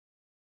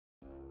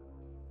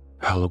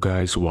Hello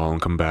guys,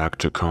 welcome back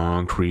to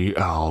Concrete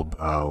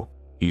Elbow.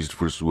 East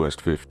vs West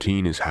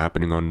 15 is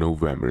happening on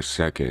November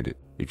 2nd.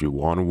 If you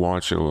want to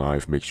watch it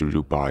live, make sure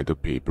you buy the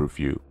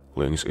pay-per-view.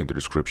 Links in the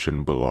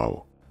description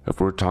below. If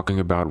we're talking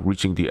about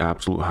reaching the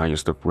absolute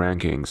highest of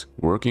rankings,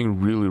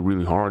 working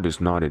really hard is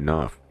not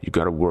enough. You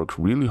gotta work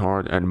really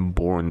hard and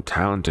born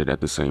talented at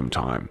the same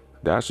time.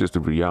 That's just the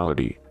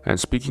reality. And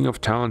speaking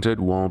of talented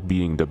while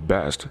being the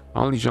best,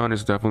 Alizhan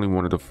is definitely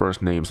one of the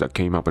first names that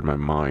came up in my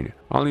mind.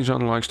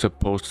 Alizhan likes to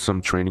post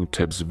some training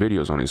tips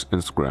videos on his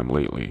Instagram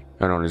lately.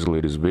 And on his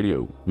latest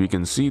video, we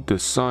can see the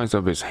size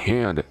of his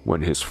hand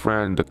when his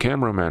friend, the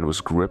cameraman,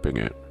 was gripping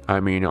it. I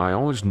mean, I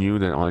always knew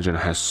that Alizhan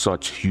has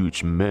such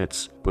huge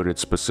mitts, but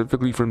it's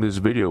specifically from this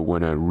video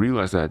when I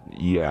realized that,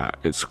 yeah,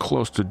 it's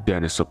close to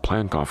Denis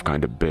Cyplenkov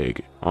kinda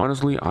big.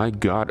 Honestly, I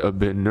got a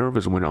bit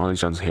nervous when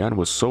Alizhan's hand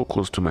was so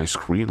close to my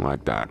screen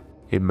like that.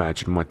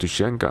 Imagine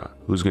Matushenka,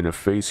 who's gonna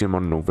face him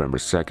on November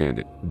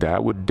 2nd.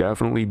 That would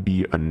definitely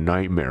be a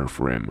nightmare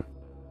for him.